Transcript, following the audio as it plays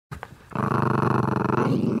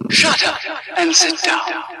Shut up and sit down.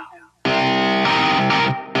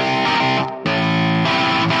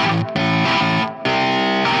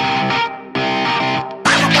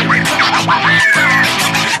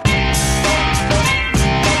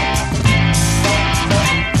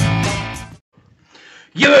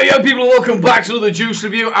 Yo people, welcome back to another juice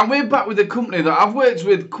review, and we're back with a company that I've worked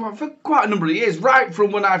with for quite a number of years, right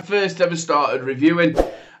from when I first ever started reviewing.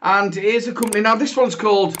 And here's a company, now this one's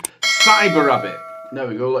called Cyber Rabbit. There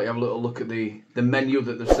we go, let you have a little look at the menu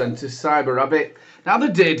that they've sent us. Cyber Rabbit. Now they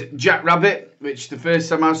did Jackrabbit, which the first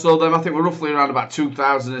time I saw them, I think we're roughly around about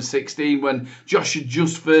 2016 when Josh had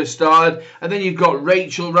just first started. And then you've got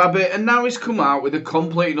Rachel Rabbit, and now he's come out with a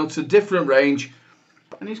complete and utter different range,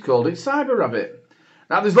 and he's called it Cyber Rabbit.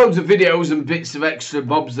 Now, there's loads of videos and bits of extra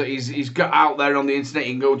bobs that he's got out there on the internet.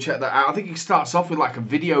 You can go check that out. I think he starts off with like a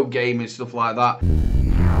video game and stuff like that.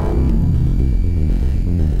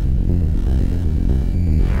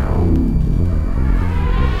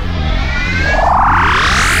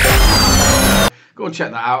 Go and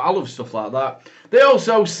check that out. I love stuff like that. They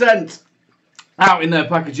also sent out in their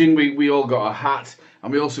packaging, we all got a hat.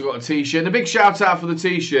 And we also got a t-shirt. And a big shout out for the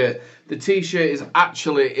t-shirt. The t-shirt is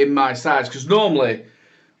actually in my size, because normally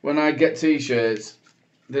when I get t-shirts,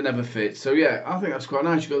 they never fit. So yeah, I think that's quite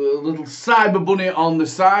nice. You've got a little cyber bunny on the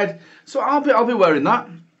side. So I'll be wearing that.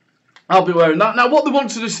 I'll be wearing that. Now what they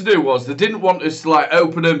wanted us to do was, they didn't want us to like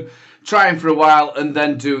open them, try them for a while, and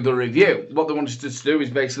then do the review. What they wanted us to do is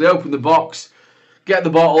basically open the box, get the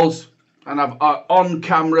bottles, and have on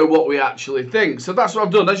camera what we actually think. So that's what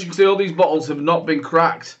I've done. As you can see, all these bottles have not been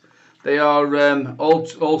cracked. They are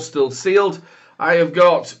all still sealed. I have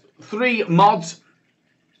got 3 mods,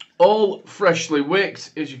 all freshly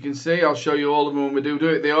wicked. As you can see, I'll show you all of them when we do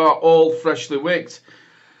it. They are all freshly wicked.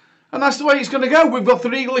 And that's the way it's going to go. We've got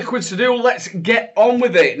 3 liquids to do. Let's get on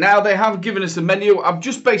with it. Now, they have given us a menu. I've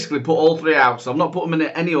just basically put all 3 out, so I've not put them in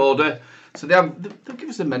any order. So they'll give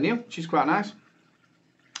us a menu, which is quite nice.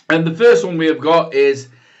 And the first one we have got is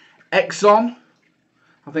Xenon.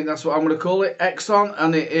 I think that's what I'm going to call it, Xenon.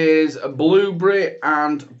 And it is a blueberry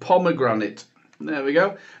and pomegranate. There we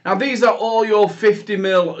go. Now these are all your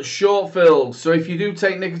 50ml short fills. So if you do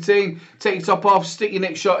take nicotine, take your top off, stick your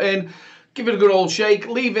nick shot in, give it a good old shake,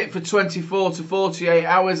 leave it for 24 to 48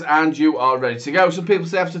 hours and you are ready to go. Some people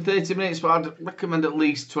say after 30 minutes, but I'd recommend at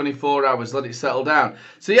least 24 hours, let it settle down.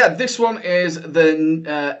 So yeah, this one is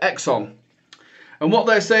the Xenon. And what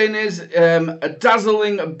they're saying is a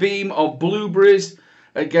dazzling beam of blueberries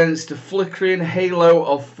against a flickering halo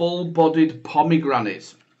of full-bodied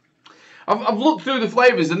pomegranates. I've looked through the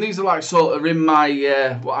flavours, and these are like sort of in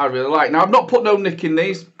my what I really like. Now I've not put no nick in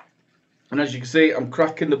these, and as you can see, I'm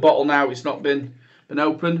cracking the bottle now. It's not been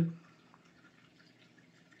opened.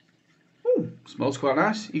 Ooh, smells quite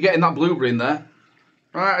nice. You're getting that blueberry in there.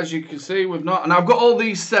 Right, as you can see, we've not. And I've got all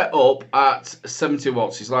these set up at 70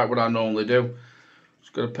 watts. It's like what I normally do.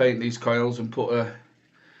 Just got to paint these coils and put a...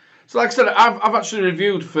 So like I said, I've actually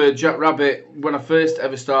reviewed for Jackrabbit when I first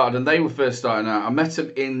ever started, and they were first starting out. I met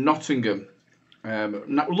them in Nottingham.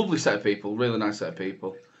 Lovely set of people, really nice set of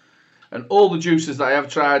people. And all the juices that I have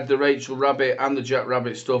tried, the Rachel Rabbit and the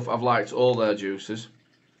Jackrabbit stuff, I've liked all their juices.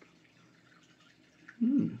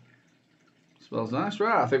 Smells nice.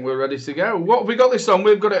 Right, I think we're ready to go. What have we got this on?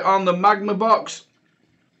 We've got it on the Magma box.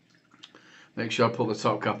 Make sure I put the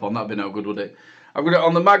top cap on. That'd be no good, would it? I've got it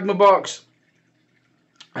on the Magma box.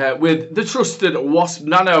 With the trusted Wasp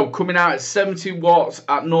Nano coming out at 70 watts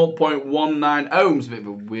at 0.19 ohms. A bit of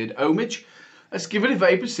a weird ohmage. Let's give it a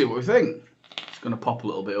vape and see what we think. It's going to pop a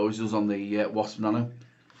little bit, always does on the Wasp Nano.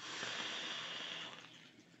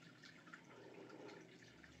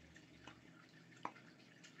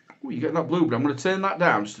 Oh, you're getting that blueberry. I'm going to turn that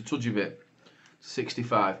down just a tudgy bit.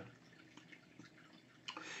 65.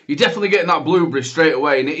 You're definitely getting that blueberry straight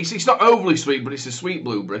away. And it's not overly sweet, but it's a sweet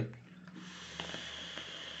blueberry.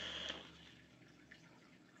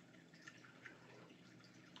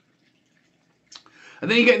 And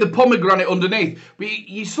then you get the pomegranate underneath. But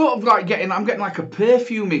you sort of like I'm getting like a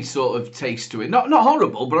perfumey sort of taste to it. Not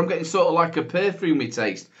horrible, but I'm getting sort of like a perfumey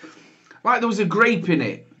taste. Like there was a grape in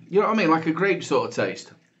it. You know what I mean? Like a grape sort of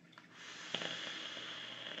taste.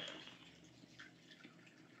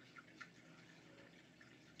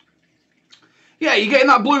 Yeah, you're getting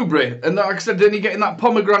that blueberry. And like I said, then you're getting that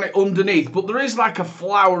pomegranate underneath. But there is like a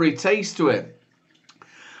flowery taste to it.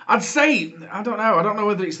 I'd say, I don't know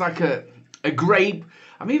whether it's like a grape.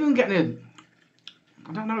 I'm even getting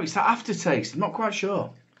I don't know, it's that aftertaste. I'm not quite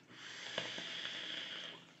sure.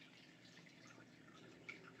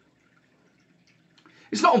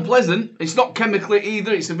 It's not unpleasant. It's not chemically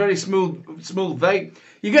either. It's a very smooth vape.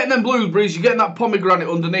 You're getting them blueberries. You're getting that pomegranate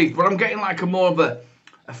underneath, but I'm getting like a more of a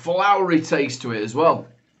flowery taste to it as well.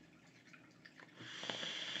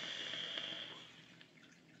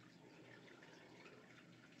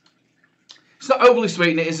 It's not overly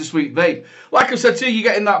sweet, and it is a sweet vape. Like I said to you, you're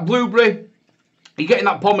getting that blueberry, you're getting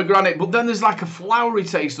that pomegranate, but then there's like a flowery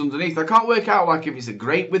taste underneath. I can't work out like if it's a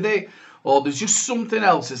grape with it, or there's just something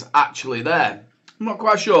else that's actually there. I'm not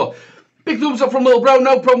quite sure. Big thumbs up from Little Bro,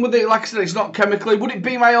 no problem with it. Like I said, it's not chemically. Would it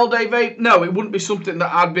be my all-day vape? No, it wouldn't be something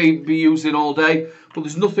that I'd be using all day, but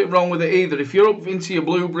there's nothing wrong with it either. If you're up into your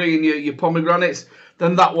blueberry and your pomegranates,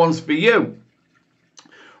 then that one's for you.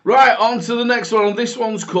 Right, on to the next one, and this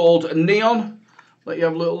one's called Neon. Let you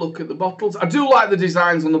have a little look at the bottles. I do like the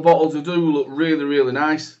designs on the bottles. They do look really, really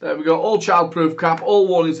nice. There we go. All childproof cap. All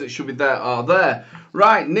warnings that should be there are there.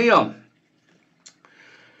 Right, Neon.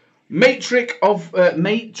 Matrix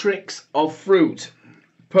of fruit.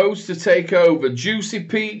 Posed to take over. Juicy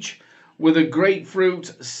peach with a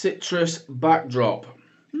grapefruit citrus backdrop.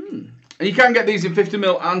 And you can get these in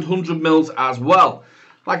 50ml and 100ml as well.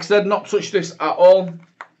 Like I said, not touched this at all.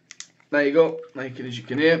 There you go. Naked as you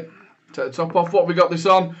can hear. Take the top off. What have we got this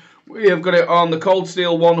on? We have got it on the Cold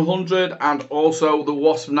Steel 100 and also the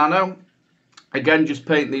Wasp Nano. Again, just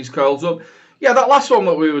paint these coils up. Yeah, that last one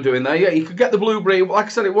that we were doing there, yeah, you could get the blueberry. Like I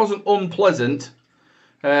said, it wasn't unpleasant.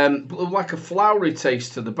 But like a flowery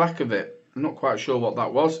taste to the back of it. I'm not quite sure what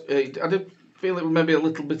that was. I did feel it was maybe a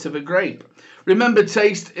little bit of a grape. Remember,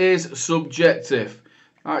 taste is subjective.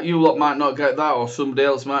 You lot might not get that, or somebody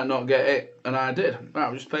else might not get it, and I did. Right,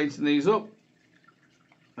 I'm just painting these up.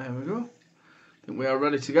 There we go. I think we are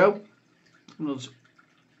ready to go.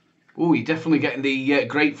 Oh, you're definitely getting the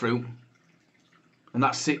grapefruit and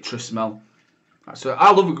that citrus smell. So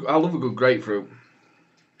I love a good grapefruit.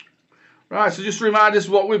 Right, so just to remind us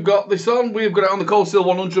what we've got this on. We've got it on the Cold Steel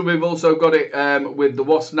 100. We've also got it with the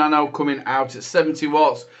Wasp Nano coming out at 70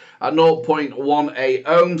 watts at 0.18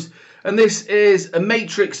 ohms. And this is a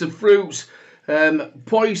matrix of fruits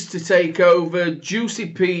poised to take over. Juicy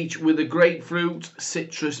peach with a grapefruit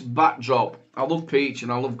citrus backdrop. I love peach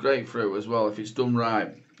and I love grapefruit as well if it's done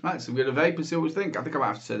right. Right, so we're going to vape and see what we think. I think I might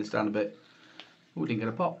have to turn this down a bit. Oh, we didn't get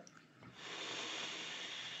a pop.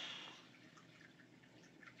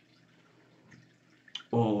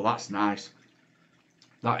 Oh, that's nice.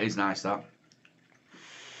 That is nice, that.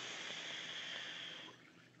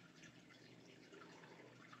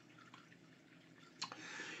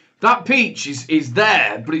 That peach is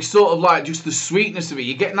there, but it's sort of like just the sweetness of it.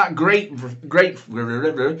 You're getting that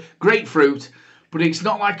grapefruit, but it's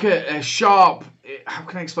not like a sharp... How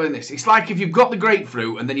can I explain this? It's like if you've got the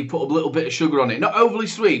grapefruit and then you put a little bit of sugar on it. Not overly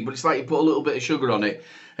sweet, but it's like you put a little bit of sugar on it.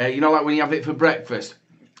 You know, like when you have it for breakfast.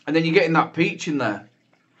 And then you're getting that peach in there.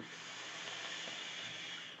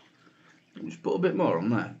 Just put a bit more on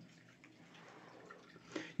there.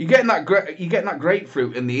 You're getting that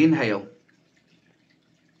grapefruit in the inhale.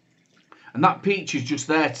 And that peach is just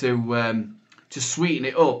there to sweeten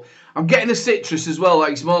it up. I'm getting the citrus as well.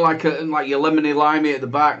 Like it's more like your lemony limey at the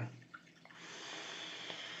back.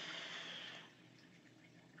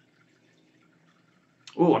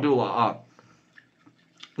 Oh, I do like that.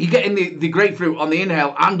 You're getting the grapefruit on the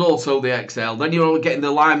inhale and also the exhale. Then you're getting the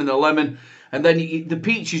lime and the lemon. And then the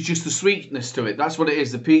peach is just the sweetness to it. That's what it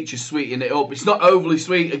is. The peach is sweetening it up. It's not overly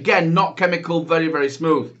sweet. Again, not chemical. Very, very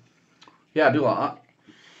smooth. Yeah, I do like that.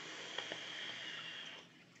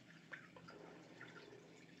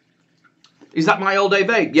 Is that my all-day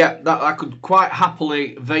vape? Yeah, that I could quite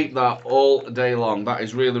happily vape that all day long. That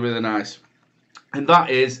is really, really nice. And that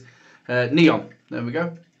is Neon. There we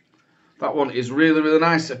go. That one is really, really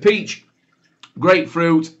nice. A peach,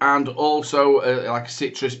 grapefruit, and also like a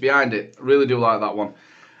citrus behind it. Really do like that one.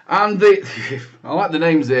 And I like the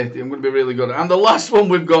names here. I'm going to be really good. And the last one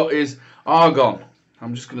we've got is Argon.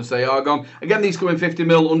 I'm just going to say Argon. Again, these come in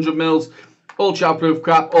 50ml, 100ml, all childproof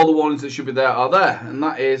cap. All the warnings that should be there are there. And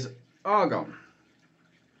that is Argon.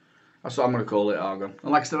 That's what I'm going to call it, Argon.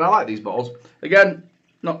 And like I said, I like these bottles. Again,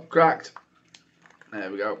 not cracked.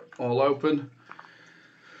 There we go. All open.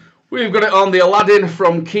 We've got it on the Aladdin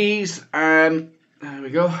from Keys. There we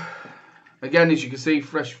go. Again, as you can see,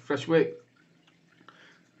 fresh wick.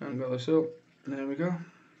 And got this up. There we go.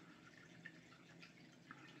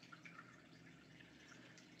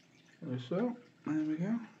 So, there we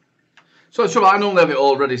go. So the trouble, I normally have it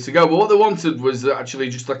all ready to go, but what they wanted was actually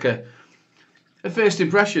just like a first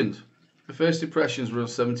impressions. The first impressions were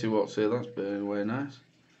 70 watts here. That's burning away nice.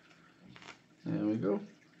 There we go.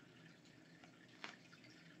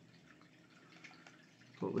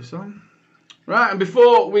 Put this on. Right, and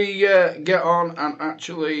before we get on and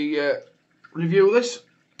actually review this,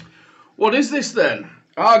 what is this then?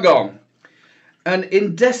 Argon. An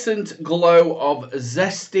incandescent glow of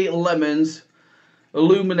zesty lemons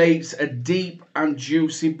illuminates a deep and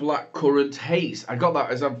juicy blackcurrant haze. I got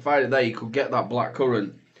that as I fired it there. You could get that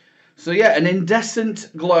blackcurrant. So yeah, an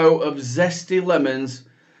incandescent glow of zesty lemons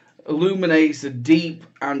illuminates a deep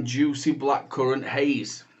and juicy blackcurrant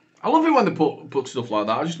haze. I love it when they put stuff like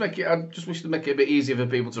that. I just wish they'd make it a bit easier for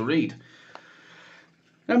people to read.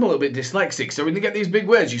 I'm a little bit dyslexic, so when you get these big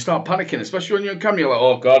words, you start panicking, especially when you're on camera. You're like,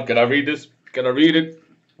 oh God, can I read this? Can I read it?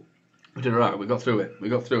 We did alright. We got through it. We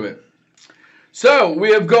got through it. So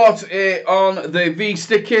we have got on the V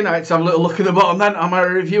sticking. I had to have a little look at the bottom then. Am I a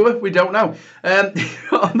reviewer? We don't know.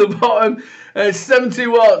 On the bottom, 70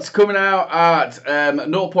 watts coming out at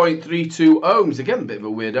 0.32 ohms. Again, a bit of a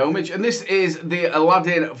weird ohmage. And this is the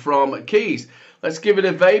Aladdin from Keys. Let's give it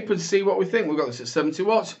a vape and see what we think. We've got this at 70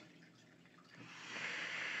 watts.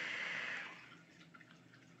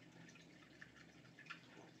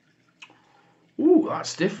 Ooh,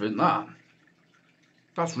 that's different, that.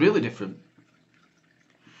 That's really different.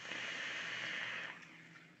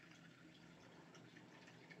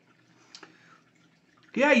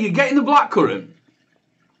 Yeah, you're getting the blackcurrant,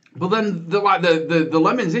 but then the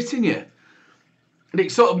lemon's hitting you. And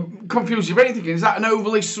it sort of confuses you. You're thinking, is that an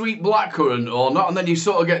overly sweet blackcurrant or not? And then you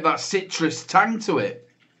sort of get that citrus tang to it.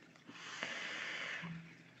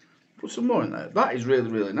 Put some more in there. That is really,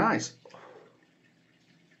 really nice.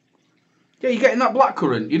 Yeah, you're getting that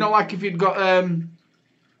blackcurrant. You know, like if you'd got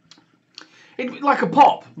like a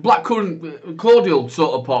pop, blackcurrant cordial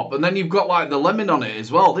sort of pop, and then you've got like the lemon on it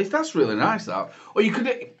as well. That's really nice, that. Or you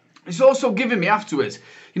could, it's also giving me afterwards,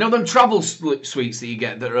 you know, them travel sweets that you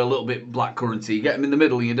get that are a little bit blackcurranty. You get them in the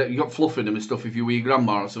middle, and you got fluff in them and stuff if you're with your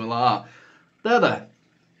grandma or something like that. They're there.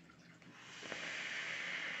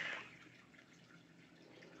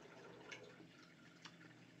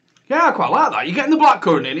 Yeah, I quite like that. You're getting the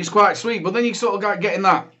blackcurrant in, it's quite sweet, but then you sort of got getting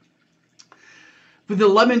that with the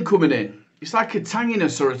lemon coming in. It's like a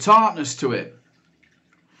tanginess or a tartness to it.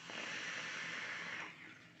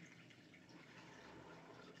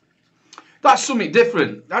 That's something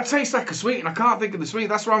different. That tastes like a sweet, and I can't think of the sweet.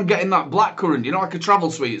 That's where I'm getting that blackcurrant, you know, like a travel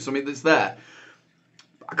sweet, something that's there.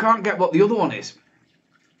 I can't get what the other one is.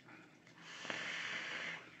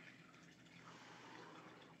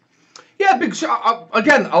 Yeah, big shot.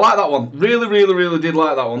 Again, I like that one. Really, really, really did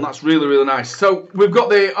like that one. That's really, really nice. So we've got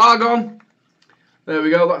the Argon. There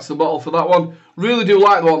we go, that's the bottle for that one. Really do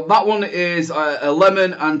like that one. That one is a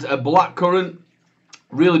lemon and a blackcurrant.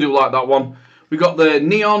 Really do like that one. We got the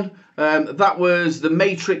Neon. That was the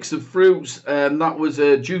matrix of fruits. That was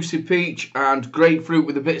a juicy peach and grapefruit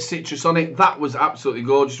with a bit of citrus on it. That was absolutely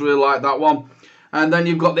gorgeous. Really like that one. And then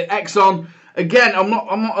you've got the Xenon. Again, I'm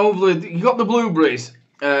not overly. You got the blueberries.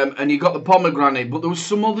 And you got the pomegranate, but there was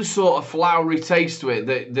some other sort of flowery taste to it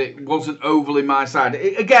that wasn't overly my side.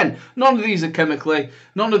 Again, none of these are chemically,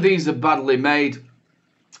 none of these are badly made.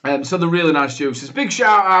 So they're really nice juices. Big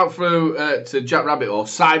shout out to Jack Rabbit or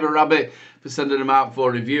Cyber Rabbit for sending them out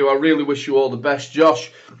for a review. I really wish you all the best,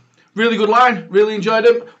 Josh. Really good line, really enjoyed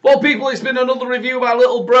them. Well, people, it's been another review by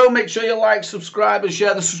Little Bro. Make sure you like, subscribe, and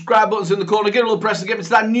share. The subscribe button's in the corner. Give it a little press to get me to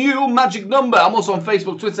that new magic number. I'm also on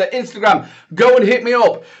Facebook, Twitter, Instagram. Go and hit me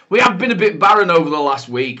up. We have been a bit barren over the last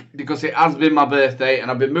week because it has been my birthday and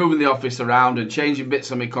I've been moving the office around and changing bits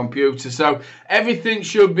on my computer. So everything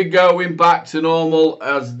should be going back to normal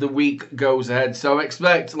as the week goes ahead. So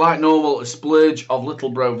expect, like normal, a splurge of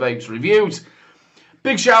Little Bro Vapes reviews.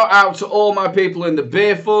 Big shout out to all my people in the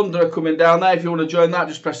beer fund that are coming down there. If you want to join that,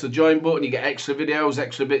 just press the join button. You get extra videos,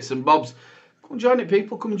 extra bits and bobs. Come and join it,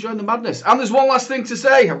 people. Come and join the madness. And there's one last thing to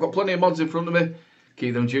say. I've got plenty of mods in front of me.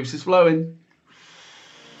 Keep them juices flowing.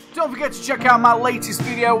 Don't forget to check out my latest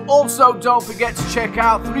video. Also, don't forget to check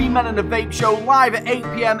out 3 Men and a Vape Show live at 8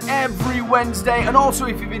 PM every Wednesday. And also,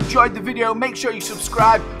 if you've enjoyed the video, make sure you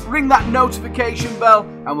subscribe, ring that notification bell,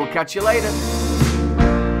 and we'll catch you later.